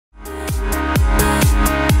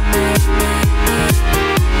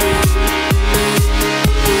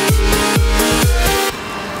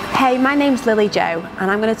name's Lily Jo,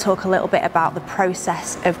 and I'm going to talk a little bit about the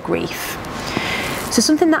process of grief. So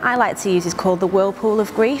something that I like to use is called the Whirlpool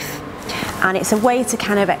of grief, and it's a way to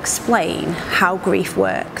kind of explain how grief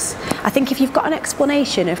works. I think if you've got an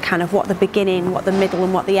explanation of kind of what the beginning, what the middle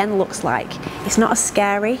and what the end looks like, it's not as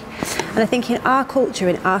scary. And I think in our culture,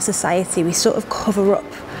 in our society, we sort of cover up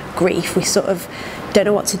grief. We sort of don't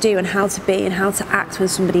know what to do and how to be and how to act when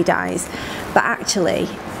somebody dies. But actually,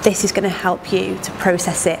 this is going to help you to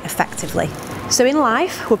process it effectively. So in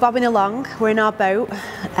life, we're bobbing along, we're in our boat,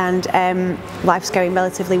 and life's going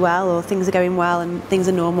relatively well, or things are going well and things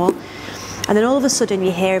are normal. And then all of a sudden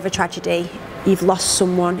you hear of a tragedy, you've lost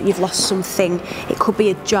someone, you've lost something. It could be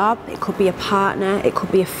a job, it could be a partner, it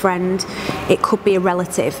could be a friend, it could be a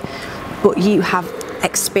relative, but you have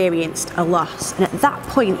experienced a loss. And at that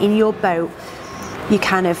point in your boat, you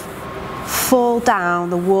kind of fall down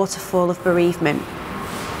the waterfall of bereavement.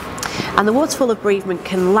 And the waterfall of bereavement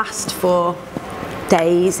can last for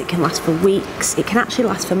days, it can last for weeks, it can actually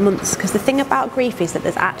last for months, because the thing about grief is that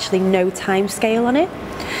there's actually no time scale on it.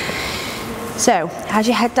 So as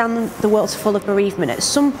you head down the waterfall of bereavement, at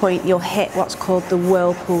some point you'll hit what's called the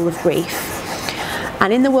whirlpool of grief.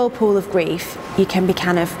 And in the whirlpool of grief, you can be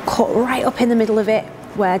kind of caught right up in the middle of it,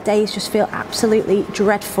 where days just feel absolutely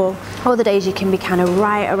dreadful. Other days you can be kind of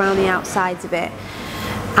right around the outsides of it,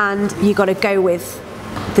 and you got to go with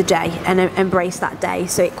the day and embrace that day.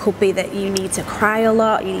 So it could be that you need to cry a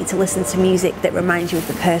lot, you need to listen to music that reminds you of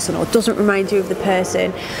the person or doesn't remind you of the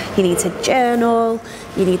person, you need to journal,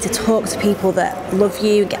 you need to talk to people that love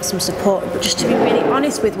you and get some support. But just to be really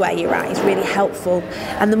honest with where you're at is really helpful,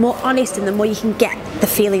 and the more honest and the more you can get the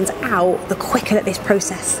feelings out, the quicker that this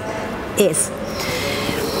process is.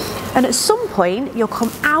 And at some point you'll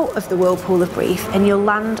come out of the whirlpool of grief and you'll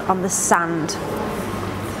land on the sand.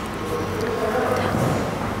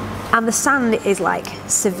 And the sand is like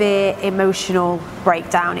severe emotional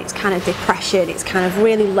breakdown, it's kind of depression, it's kind of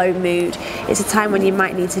really low mood. It's a time when you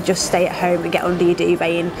might need to just stay at home and get under your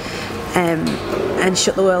duvet and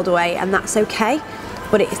shut the world away, and that's okay.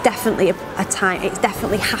 But it's definitely a time, it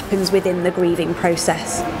definitely happens within the grieving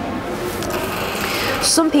process.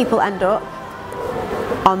 Some people end up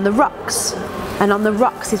on the rocks, and on the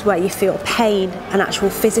rocks is where you feel pain and actual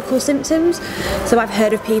physical symptoms. So I've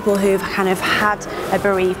heard of people who've kind of had a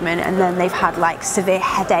bereavement and then they've had like severe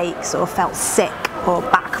headaches or felt sick or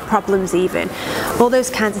back problems even. All those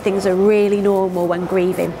kinds of things are really normal when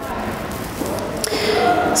grieving.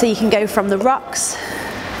 So you can go from the rocks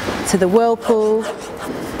to the whirlpool,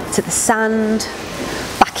 to the sand,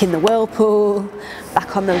 back in the whirlpool,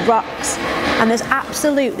 back on the rocks, and there's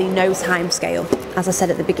absolutely no time scale, as I said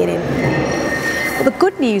at the beginning. But the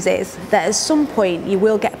good news is that at some point you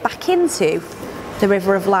will get back into the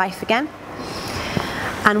river of life again.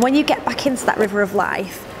 And when you get back into that river of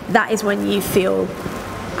life, that is when you feel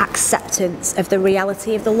acceptance of the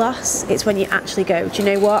reality of the loss. It's when you actually go, do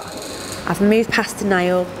you know what? I've moved past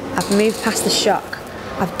denial, I've moved past the shock,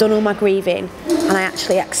 I've done all my grieving, and I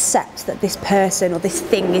actually accept that this person or this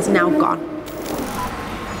thing is now gone.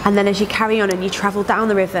 And then as you carry on and you travel down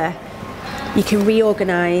the river, you can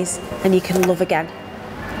reorganise and you can love again.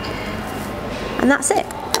 And that's it.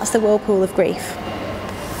 That's the whirlpool of grief.